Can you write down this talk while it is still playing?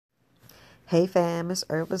Hey fam, it's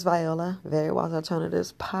Herbalist Viola, Very Wise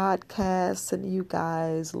Alternatives podcast, sending you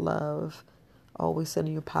guys love, always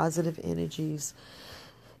sending you positive energies.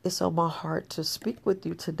 It's on my heart to speak with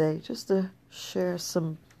you today, just to share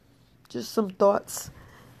some thoughts.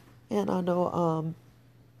 And I know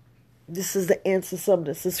this is the answer to some of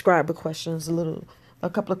the subscriber questions, a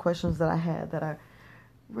couple of questions that I had that I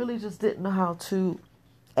really just didn't know how to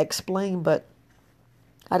explain, but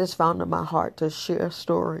I just found in my heart to share a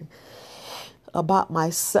story about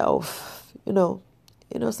myself.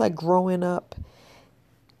 It's like growing up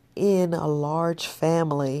in a large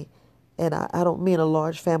family. And I don't mean a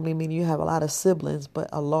large family, meaning you have a lot of siblings, but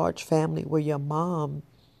a large family where your mom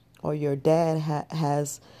or your dad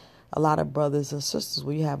has a lot of brothers and sisters,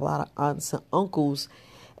 where you have a lot of aunts and uncles.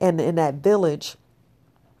 And in that village,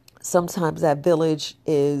 sometimes that village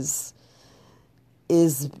is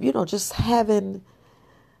just having,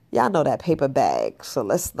 y'all know that paper bag. So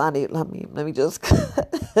let me just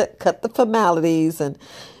cut the formalities and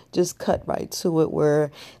just cut right to it,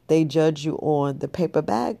 where they judge you on the paper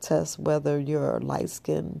bag test, whether you're light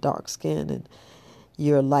skin, dark skin, and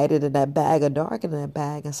you're lighter in that bag or darker in that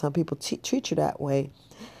bag. And some people treat you that way.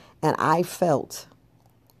 And I felt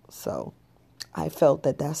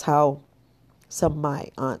that that's how some of my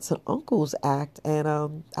aunts and uncles act. And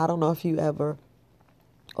I don't know if you ever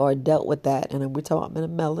or dealt with that. And we're talking about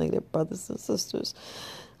melanated brothers and sisters.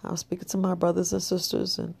 I was speaking to my brothers and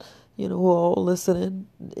sisters, and who are all listening.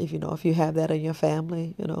 If you have that in your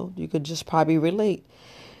family, you could just probably relate.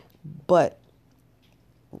 But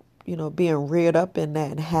being reared up in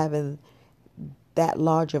that and having that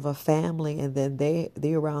large of a family, and then they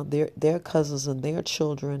around their cousins and their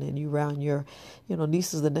children, and you around your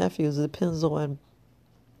nieces and nephews. It depends on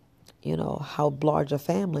how large a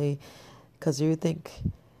family, because you think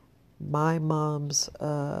my mom's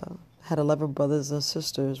had 11 brothers and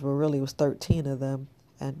sisters. Well, really, it was 13 of them,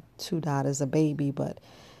 and 2 died as a baby. But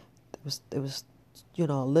it was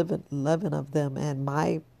 11 of them, and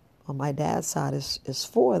on my dad's side is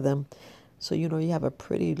 4 of them. So you have a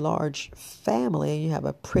pretty large family, and you have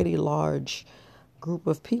a pretty large group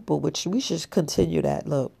of people, which we should continue that.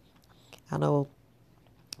 Look, I know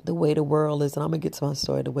the way the world is, and I'm gonna get to my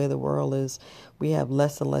story. The way the world is, we have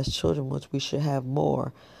less and less children, which we should have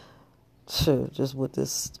more. Just what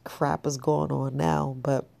this crap is going on now.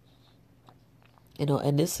 But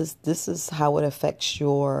and this is how it affects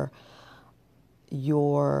your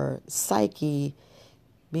psyche,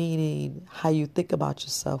 meaning how you think about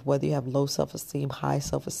yourself, whether you have low self-esteem, high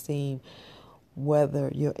self-esteem, whether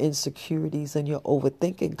your insecurities and your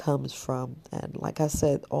overthinking comes from. And like I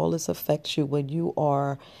said, all this affects you when you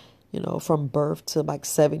are from birth to like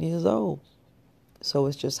 7 years old. So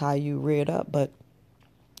it's just how you reared up. But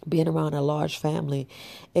being around a large family,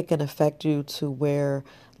 it can affect you to where,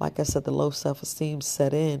 like I said, the low self-esteem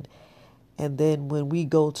set in. And then when we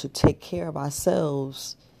go to take care of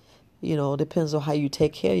ourselves, it depends on how you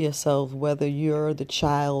take care of yourself, whether you're the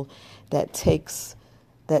child that takes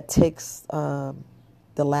the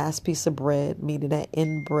last piece of bread, meaning that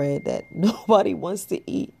inbread that nobody wants to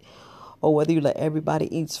eat, or whether you let everybody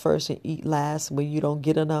eat first and eat last when you don't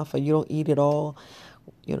get enough or you don't eat at all.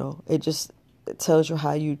 It tells you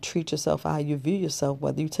how you treat yourself, how you view yourself,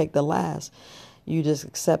 whether you take the last. You just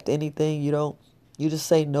accept anything. You just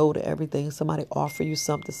say no to everything. Somebody offer you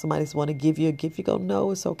something. Somebody's want to give you a gift. You go,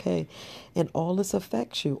 no, it's okay. And all this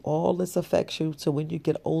affects you. All this affects you to when you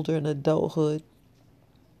get older in adulthood.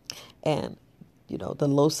 And, the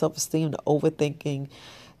low self-esteem, the overthinking,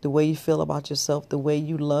 the way you feel about yourself, the way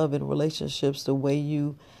you love in relationships, the way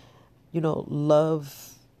you,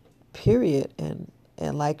 love, period.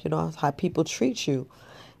 And like, how people treat you,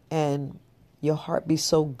 and your heart be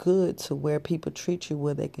so good to where people treat you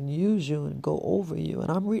where they can use you and go over you. And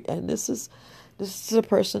and this is a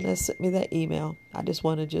person that sent me that email. I just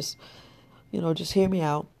want to just hear me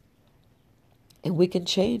out, and we can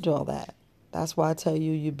change all that. That's why I tell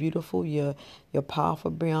you, you're beautiful, you're powerful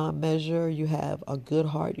beyond measure, you have a good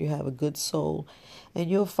heart, you have a good soul, and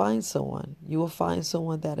you'll find someone. You will find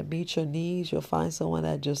someone that'll meet your needs. You'll find someone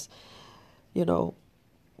that just,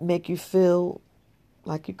 make you feel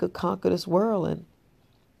like you could conquer this world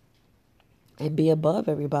and be above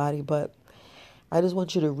everybody. But I just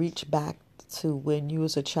want you to reach back to when you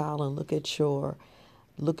was a child and look at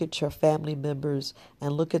your family members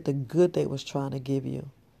and look at the good they was trying to give you.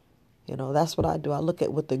 That's what I do. I look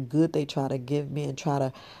at what the good they try to give me and try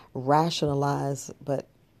to rationalize. But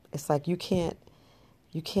it's like you can't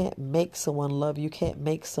make someone love you. You can't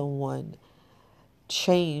make someone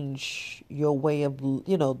change your way of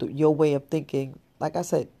your way of thinking. Like I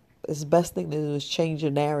said, it's the best thing to do is change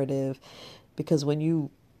your narrative, because when you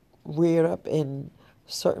reared up in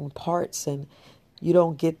certain parts, and you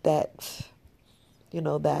don't get that,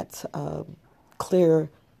 that clear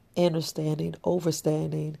understanding,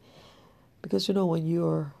 overstanding. Because, when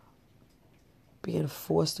you're being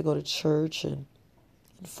forced to go to church, and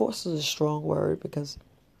forced is a strong word because,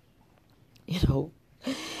 you know,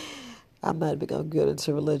 I'm not going to get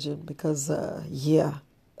into religion because, I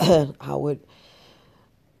would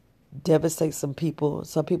devastate some people.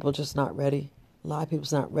 Some people are just not ready. A lot of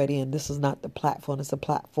people's not ready, and this is not the platform. It's a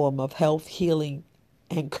platform of health, healing,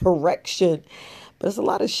 and correction. But it's a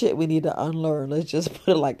lot of shit we need to unlearn. Let's just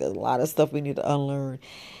put it like that. A lot of stuff we need to unlearn.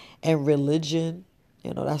 And religion,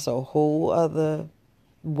 that's a whole other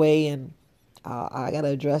way, and I got to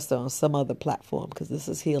address that on some other platform because this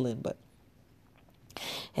is healing.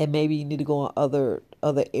 And maybe you need to go on other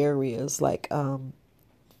areas like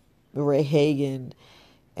Ray Hagen,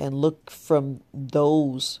 and look from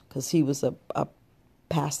those, because he was a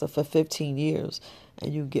pastor for 15 years,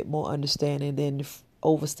 and you get more understanding, then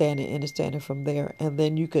overstanding, understanding from there, and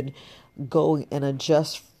then you can go and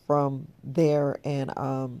adjust from there, and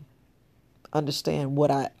understand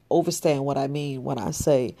what I mean when I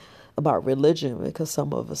say about religion, because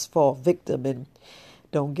some of us fall victim and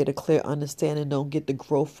don't get a clear understanding, don't get the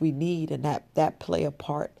growth we need, and that play a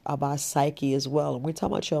part of our psyche as well. And we're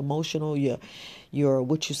talking about your emotional, your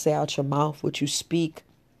what you say out your mouth, what you speak,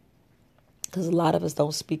 because a lot of us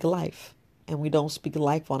don't speak life, and we don't speak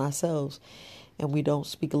life on ourselves, and we don't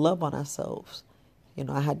speak love on ourselves.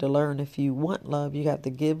 I had to learn, if you want love, you have to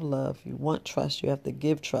give love. If you want trust, you have to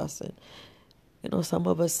give trust. And some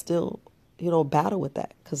of us still, battle with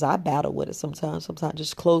that, because I battle with it sometimes. Sometimes I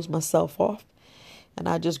just close myself off, and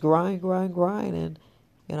I just grind. And,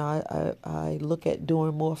 I look at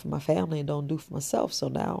doing more for my family and don't do for myself. So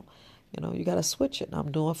now, you got to switch it.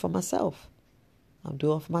 I'm doing for myself.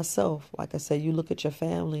 Like I said, you look at your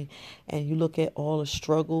family, and you look at all the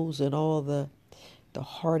struggles and all the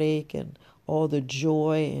heartache and all the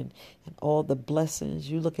joy and all the blessings.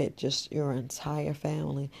 You look at just your entire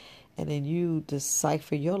family, and then you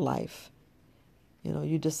decipher your life.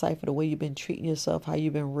 You decipher the way you've been treating yourself, how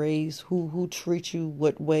you've been raised, who treats you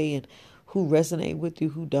what way, and who resonate with you,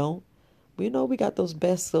 who don't. We we got those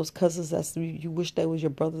cousins that you wish they was your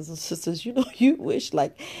brothers and sisters. You wish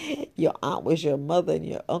like your aunt was your mother and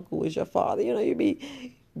your uncle was your father. You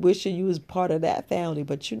be wishing you was part of that family,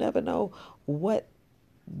 but you never know what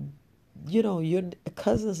your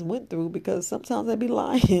cousins went through, because sometimes they be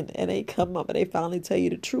lying and they come up and they finally tell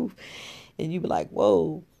you the truth, and you be like,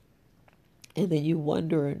 whoa. And then you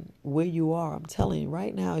wondering where you are. I'm telling you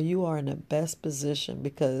right now, you are in the best position,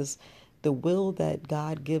 because the will that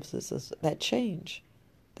God gives us is that change.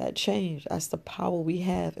 That's the power we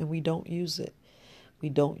have, and we don't use it.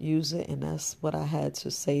 And that's what I had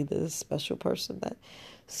to say to this special person that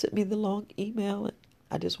sent me the long email. And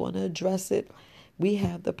I just want to address it. We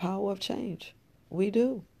have the power of change. We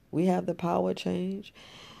do. We have the power of change.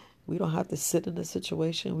 We don't have to sit in a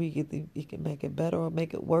situation. We can make it better or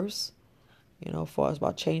make it worse. As far as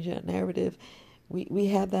about changing a narrative, we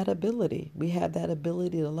have that ability. We have that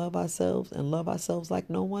ability to love ourselves, and love ourselves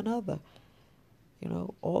like no one other.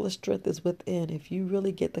 All the strength is within. If you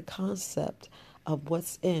really get the concept of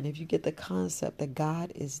what's in, if you get the concept that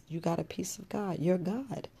God is, you got a piece of God. You're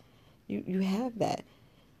God. You have that.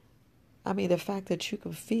 I mean, the fact that you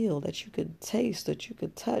can feel, that you can taste, that you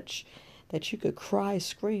can touch, that you could cry,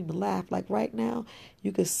 scream, laugh. Like right now,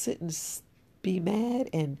 you could sit and be mad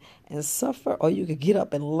and suffer, or you could get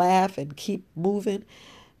up and laugh and keep moving,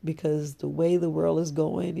 because the way the world is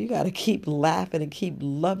going, you got to keep laughing and keep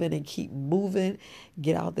loving and keep moving.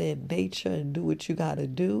 Get out there in nature and do what you got to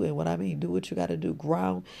do. And what I mean, do what you got to do.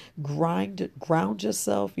 Ground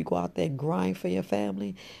yourself. You go out there and grind for your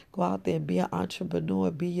family. Go out there and be an entrepreneur,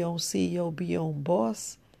 be your own CEO, be your own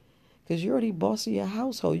boss. Because you're already boss of your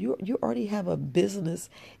household. You already have a business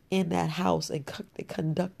in that house, and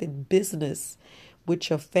conducting business with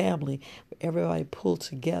your family. Everybody pulled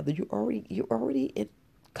together. You already in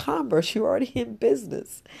commerce. You're already in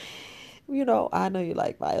business. I know you're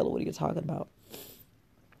like, Viola, what are you talking about?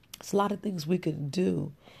 It's a lot of things we could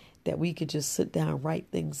do, that we could just sit down, write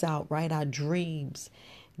things out, write our dreams.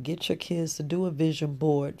 Get your kids to do a vision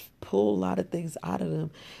board. Pull a lot of things out of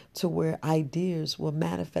them, to where ideas will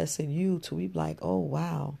manifest in you, to be like, oh,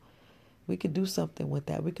 wow, we could do something with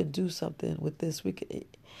that. We could do something with this.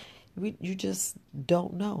 You just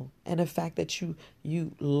don't know. And the fact that you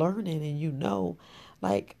learning, and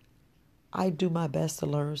like, I do my best to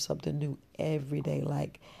learn something new every day.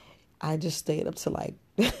 Like, I just stayed up to like,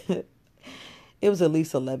 it was at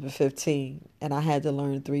least 11:15, and I had to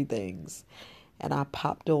learn 3 things. And I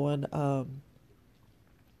popped on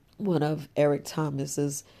one of Eric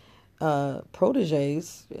Thomas's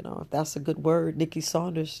proteges, if that's a good word, Nikki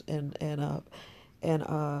Saunders and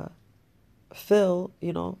Phil,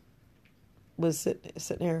 was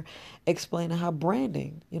sitting there explaining how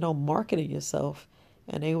branding, marketing yourself,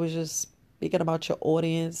 and they was just speaking about your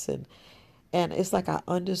audience, and it's like I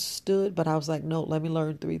understood, but I was like, no, let me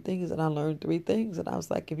learn three things, and I learned three things, and I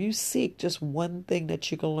was like, if you seek just one thing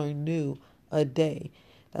that you can learn new a day,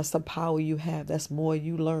 that's the power you have. That's more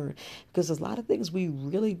you learn, because there's a lot of things we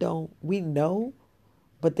really don't, we know,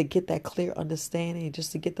 but to get that clear understanding,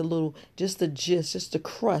 just to get just the gist, just the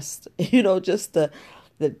crust, just the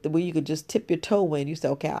way you could just tip your toe in, you say,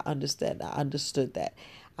 okay, I understand. I understood that.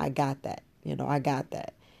 I got that. I got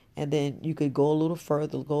that. And then you could go a little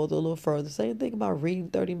further. Same thing about reading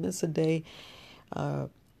 30 minutes a day,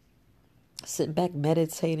 sitting back,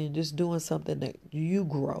 meditating, just doing something that you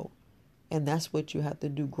grow. And that's what you have to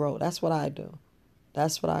do, grow. That's what I do.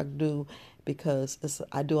 That's what I do, because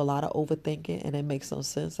I do a lot of overthinking and it makes no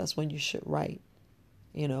sense. That's when you should write,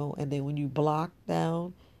 and then when you block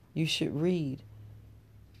down, you should read.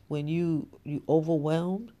 When you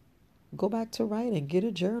overwhelmed, go back to writing, get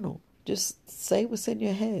a journal. Just say what's in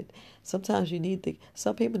your head. Sometimes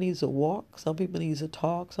some people need to walk, some people need to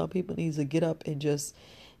talk, some people need to get up and just,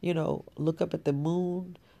 look up at the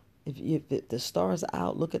moon. If the stars are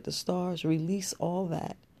out, look at the stars, release all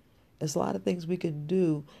that. There's a lot of things we can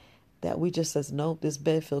do that we just says, nope, this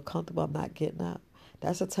bed feel comfortable, I'm not getting up.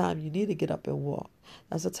 That's the time you need to get up and walk.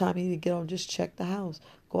 That's the time you need to get on, just check the house.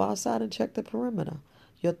 Go outside and check the perimeter.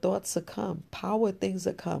 Your thoughts will come. Power things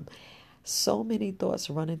will come. So many thoughts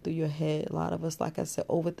running through your head. A lot of us, like I said,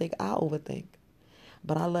 overthink. I overthink.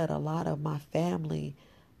 But I let a lot of my family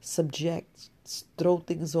throw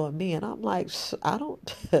things on me. And I'm like, I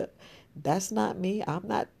don't, that's not me. I'm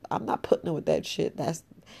not putting up with that shit. That's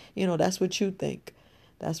what you think.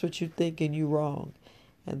 That's what you think, and you wrong.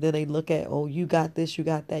 And then they look at, oh, you got this, you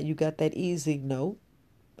got that easy. No,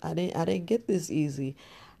 I didn't get this easy.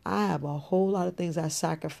 I have a whole lot of things I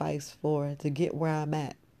sacrificed for to get where I'm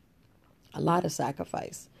at. A lot of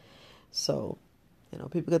sacrifice. So,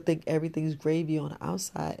 people could think everything's gravy on the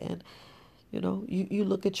outside, and you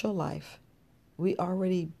look at your life. We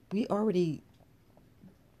already,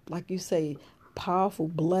 like you say, powerful,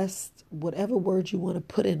 blessed, whatever word you want to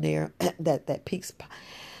put in there that peaks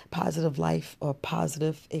positive life or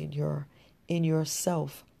positive in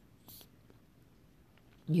yourself.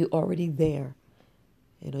 You already there.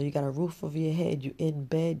 You got a roof over your head, you in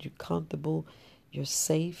bed, you're comfortable, you're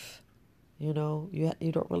safe. You don't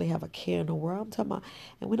really have a care in the world. I'm talking about,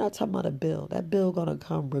 and we're not talking about a bill. That bill gonna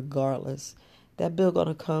come regardless. That bill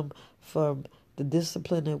gonna come from the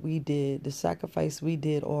discipline that we did, the sacrifice we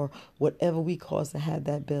did, or whatever we caused to have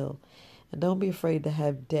that bill. And don't be afraid to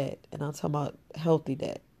have debt. And I'm talking about healthy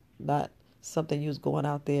debt, not something you was going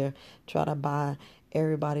out there trying to buy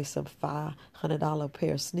everybody some $500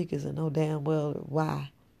 pair of sneakers and know damn well why.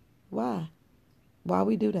 Why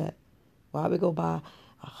we do that? Why we go buy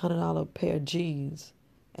 $100 pair of jeans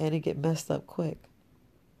and it get messed up quick?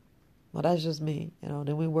 Well, that's just me.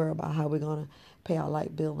 Then we worry about how we're going to pay our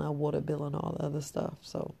light bill and our water bill and all the other stuff.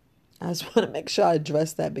 So I just want to make sure I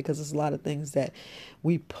address that, because there's a lot of things that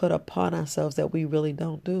we put upon ourselves that we really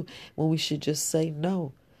don't do, when we should just say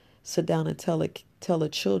no. Sit down and tell the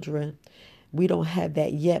children, we don't have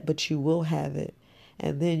that yet, but you will have it.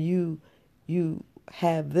 And then you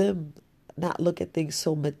have them not look at things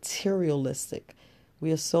so materialistic.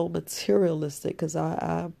 We are so materialistic, because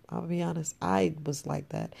I'll be honest, I was like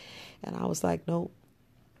that. And I was like, no.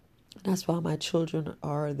 That's why my children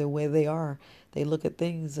are the way they are. They look at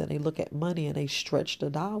things and they look at money and they stretch the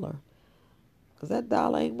dollar. Because that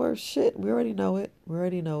dollar ain't worth shit. We already know it.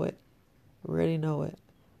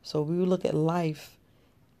 So we look at life,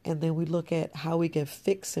 and then we look at how we can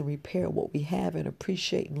fix and repair what we have and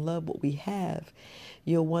appreciate and love what we have.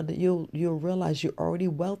 You'll realize you're already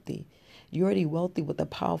wealthy. You're already wealthy with a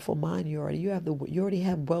powerful mind. You already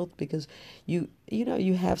have wealth, because you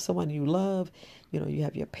have someone you love. You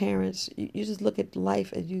have your parents. You just look at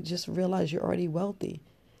life and you just realize you're already wealthy.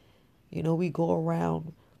 We go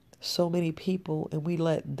around so many people and we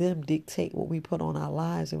let them dictate what we put on our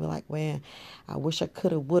lives, and we're like, man, I wish I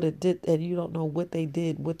could have, would have, did. And you don't know what they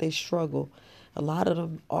did, what they struggle. A lot of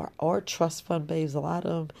them are trust fund babes. A lot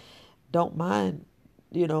of them don't mind,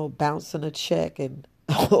 bouncing a check and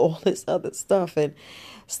all this other stuff and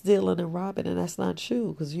stealing and robbing, and that's not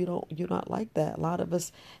true, because you're not like that. A lot of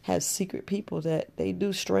us have secret people that they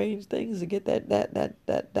do strange things to get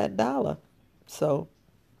that dollar. So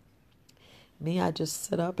me, I just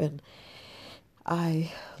sit up and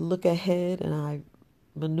I look ahead and I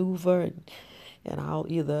maneuver, and and I'll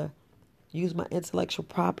either use my intellectual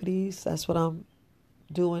properties. That's what I'm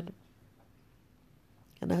doing.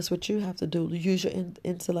 And that's what you have to do. Use your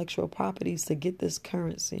intellectual properties to get this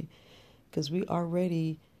currency. Because we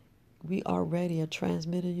already a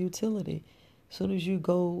transmitting utility. As soon as you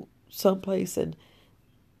go someplace and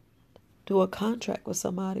do a contract with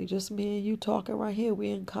somebody, just me and you talking right here,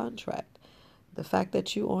 we're in contract. The fact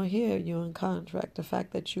that you on here, you're in contract. The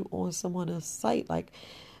fact that you on someone else's site like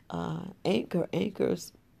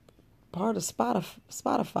Anchor's part of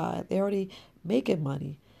Spotify. They already making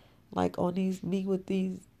money. Like on me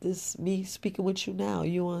speaking with you now.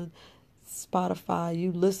 You on Spotify,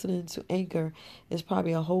 you listening to Anchor. It's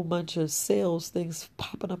probably a whole bunch of sales things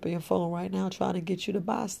popping up in your phone right now trying to get you to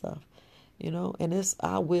buy stuff. And it's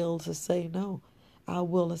our will to say no. Our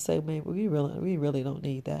will to say, man, we really don't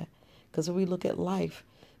need that. Because when we look at life,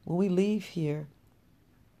 when we leave here,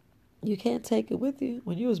 you can't take it with you.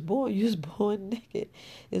 When you was born naked.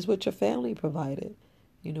 It's what your family provided.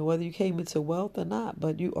 Whether you came into wealth or not,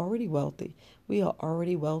 but you already wealthy. We are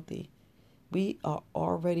already wealthy. We are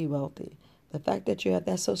already wealthy. The fact that you have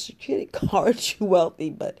that Social Security card, you wealthy,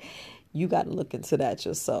 but you got to look into that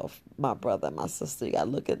yourself, my brother, my sister. You got to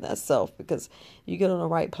look at that self, because you get on the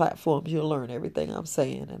right platforms, you'll learn everything I'm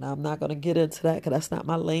saying. And I'm not going to get into that because that's not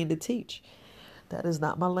my lane to teach. That is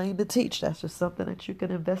not my lane to teach. That's just something that you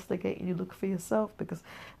can investigate and you look for yourself, because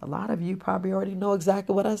a lot of you probably already know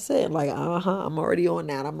exactly what I said. Like, I'm already on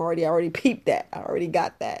that. I already peeped that. I already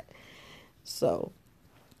got that. So,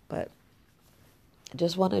 but I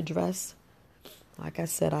just want to address, like I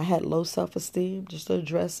said, I had low self-esteem, just to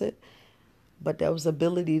address it. But there was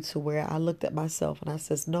ability to where I looked at myself and I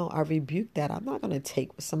says, no, I rebuke that. I'm not going to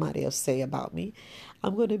take what somebody else say about me.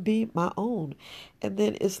 I'm going to be my own. And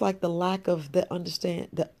then it's like the lack of the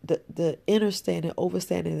understanding,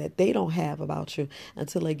 overstanding that they don't have about you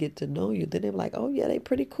until they get to know you. Then they're like, oh yeah, they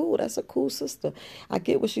pretty cool. That's a cool sister. I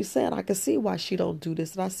get what she said. I can see why she don't do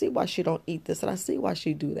this. And I see why she don't eat this. And I see why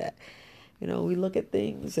she do that. We look at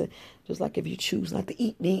things, and just like if you choose not to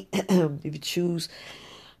eat meat, if you choose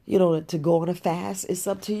to go on a fast, it's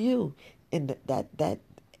up to you. And that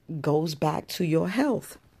goes back to your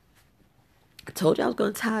health. I told you I was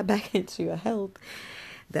going to tie it back into your health.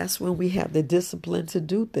 That's when we have the discipline to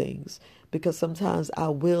do things, because sometimes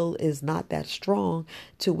our will is not that strong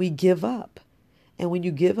till we give up. And when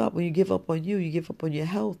you give up on you give up on your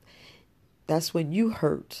health, that's when you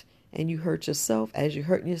hurt. And you hurt yourself. As you're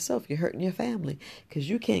hurting yourself, you're hurting your family, because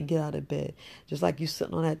you can't get out of bed. Just like you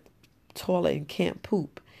sitting on that toilet and can't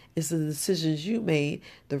poop. It's the decisions you made,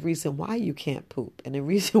 the reason why you can't poop. And the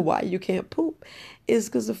reason why you can't poop is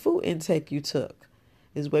because the food intake you took.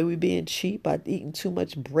 Is where we being cheap by eating too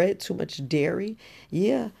much bread, too much dairy.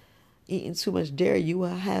 Yeah, eating too much dairy, you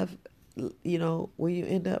will have, where you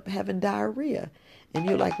end up having diarrhea. And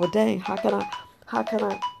you're like, well, dang, how can I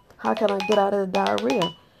get out of the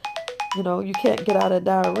diarrhea? You can't get out of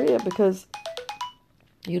diarrhea because,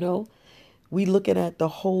 we looking at the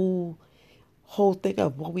whole thing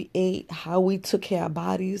of what we ate, how we took care of our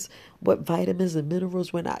bodies, what vitamins and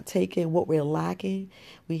minerals we're not taking, what we're lacking.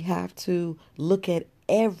 We have to look at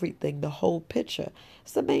everything, the whole picture.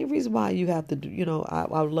 It's the main reason why you have to do, I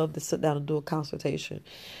would love to sit down and do a consultation.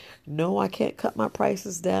 No, I can't cut my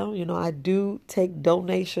prices down. I do take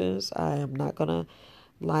donations. I am not going to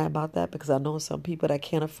lie about that, because I know some people that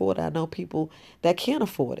can't afford it. I know people that can't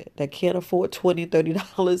afford it, that can't afford $20,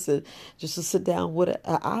 $30 and just to sit down with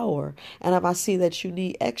an hour. And if I see that you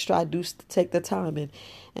need extra, I do take the time.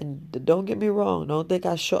 And don't get me wrong, don't think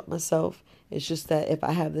I short myself. It's just that if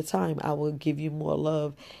I have the time, I will give you more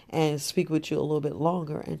love and speak with you a little bit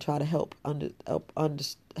longer and try to help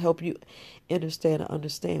you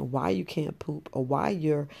understand why you can't poop, or why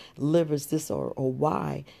your liver's this, or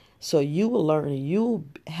why. So you will learn, and you will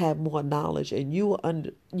have more knowledge, and you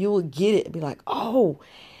will get it and be like, oh,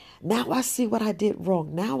 now I see what I did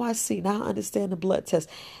wrong. Now I understand the blood test.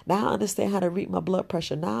 Now I understand how to read my blood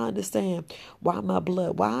pressure. Now I understand why I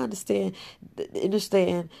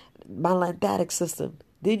understand my lymphatic system.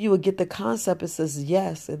 Then you will get the concept. It says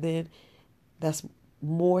yes. And then that's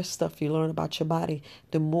more stuff you learn about your body.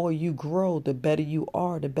 The more you grow, the better you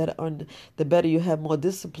are, the better you have more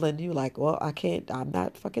discipline. You're like, well, I'm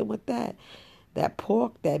not fucking with that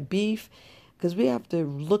pork, that beef, because we have to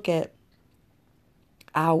look at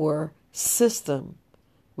our system.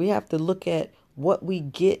 We have to look at what we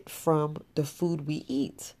get from the food we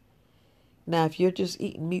eat. Now, if you're just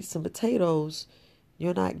eating meats and potatoes,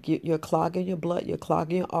 you're clogging your blood, you're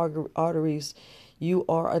clogging your arteries. You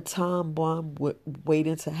are a time bomb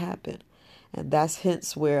waiting to happen. And that's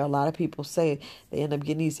hence where a lot of people say they end up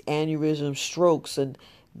getting these aneurysm strokes and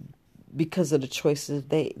because of the choices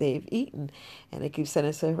they've eaten. And they keep saying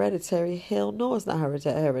it's hereditary. Hell no, it's not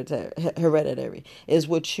hereditary. It's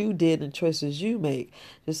what you did and choices you make.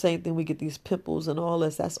 The same thing, we get these pimples and all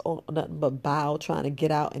this. That's all nothing but bile trying to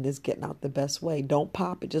get out, and it's getting out the best way. Don't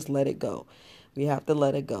pop it, just let it go. We have to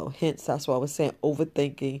let it go. Hence, that's why I was saying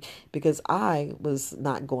overthinking, because I was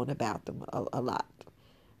not going to the bathroom a lot.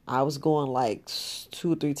 I was going like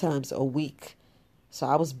 2 or 3 times a week. So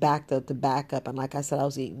I was backed up to back up. And like I said, I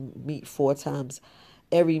was eating meat 4 times.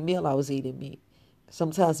 Every meal I was eating meat.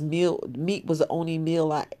 Sometimes meat was the only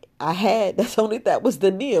meal I had. That was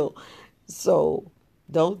the meal. So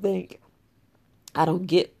don't think I don't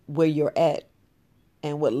get where you're at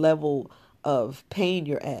and what level of pain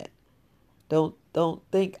you're at. Don't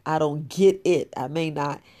think I don't get it. I may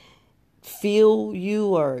not feel you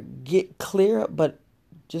or get clear, but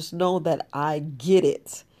just know that I get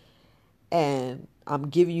it. And I'm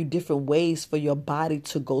giving you different ways for your body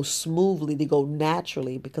to go smoothly, to go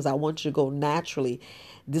naturally, because I want you to go naturally.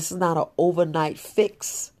 This is not an overnight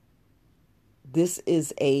fix. This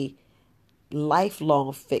is a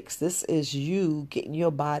lifelong fix. This is you getting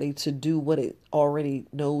your body to do what it already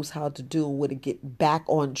knows how to do and what it get back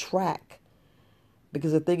on track.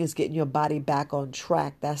 Because the thing is getting your body back on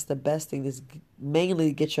track. That's the best thing, is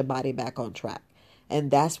mainly get your body back on track. And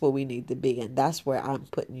that's where we need to be. And that's where I'm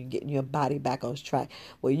putting you, getting your body back on track.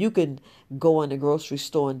 Where you can go in the grocery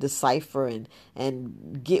store and decipher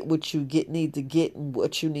and get what you need to get and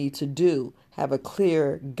what you need to do. Have a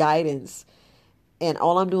clear guidance. And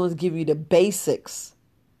all I'm doing is give you the basics.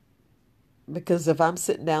 Because if I'm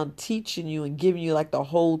sitting down teaching you and giving you like the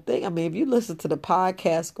whole thing, I mean, if you listen to the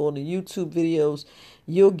podcast, go on the YouTube videos,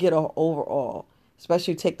 you'll get an overall.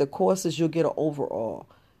 Especially take the courses, you'll get an overall.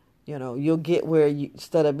 You know, you'll get where you,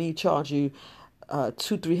 instead of me charge you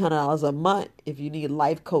 $200-$300 a month, if you need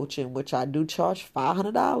life coaching, which I do charge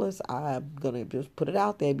 $500, I'm gonna just put it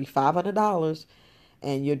out there, it'd be $500,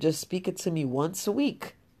 and you're just speaking to me once a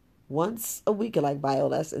week. Once a week. You're like,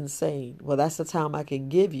 Viola, that's insane. Well, that's the time I can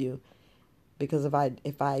give you. Because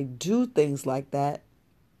if I do things like that,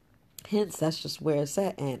 hence that's just where it's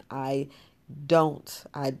at, and I don't.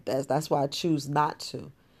 That's why I choose not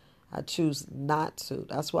to. I choose not to.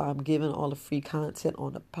 That's why I'm giving all the free content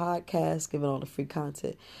on the podcast, giving all the free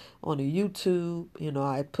content on the YouTube. You know,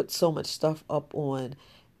 I put so much stuff up on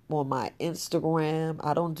my Instagram.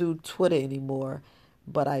 I don't do Twitter anymore,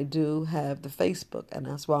 but I do have the Facebook, and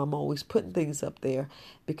that's why I'm always putting things up there,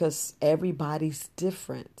 because everybody's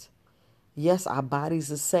different. Yes, our body's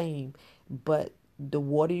the same, but the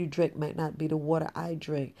water you drink might not be the water I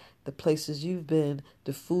drink. The places you've been,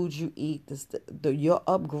 the foods you eat, your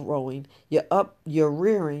upgrowing, your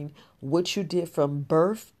rearing, what you did from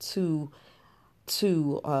birth to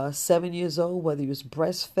 7 years old, whether you was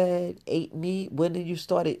breastfed, ate meat, when did you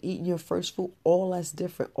started eating your first food, all that's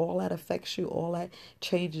different. All that affects you. All that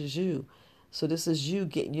changes you. So this is you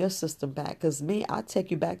getting your system back. Because me, I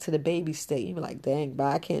take you back to the baby state. You be like, dang, but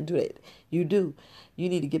I can't do that. You do. You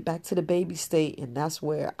need to get back to the baby state. And that's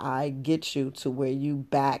where I get you to where you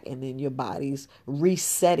back. And then your body's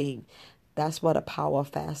resetting. That's why the power of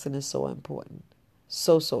fasting is so important.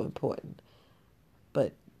 So, so important.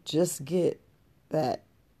 But just get that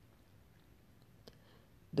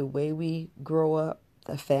the way we grow up,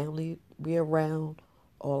 the family we around,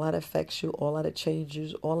 all that affects you, all that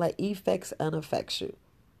changes, all that affects and affects you.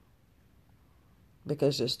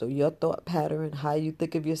 Because just your thought pattern, how you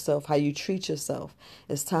think of yourself, how you treat yourself.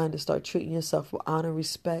 It's time to start treating yourself with honor,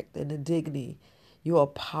 respect, and dignity. You are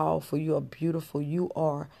powerful. You are beautiful. You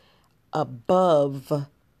are above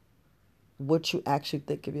what you actually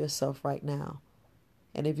think of yourself right now.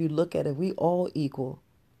 And if you look at it, we all equal.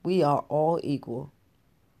 We are all equal.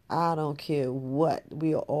 I don't care what.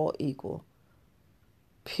 We are all equal.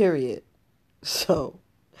 Period. So,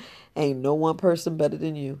 ain't no one person better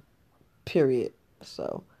than you. Period.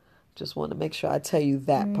 So, just want to make sure I tell you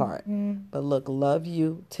that part. But look, love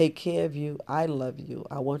you. Take care of you. I love you.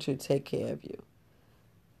 I want you to take care of you.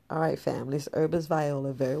 All right, family. It's Herbalist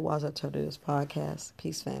Viola, Very Wise Alternatives Podcast.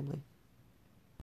 Peace, family.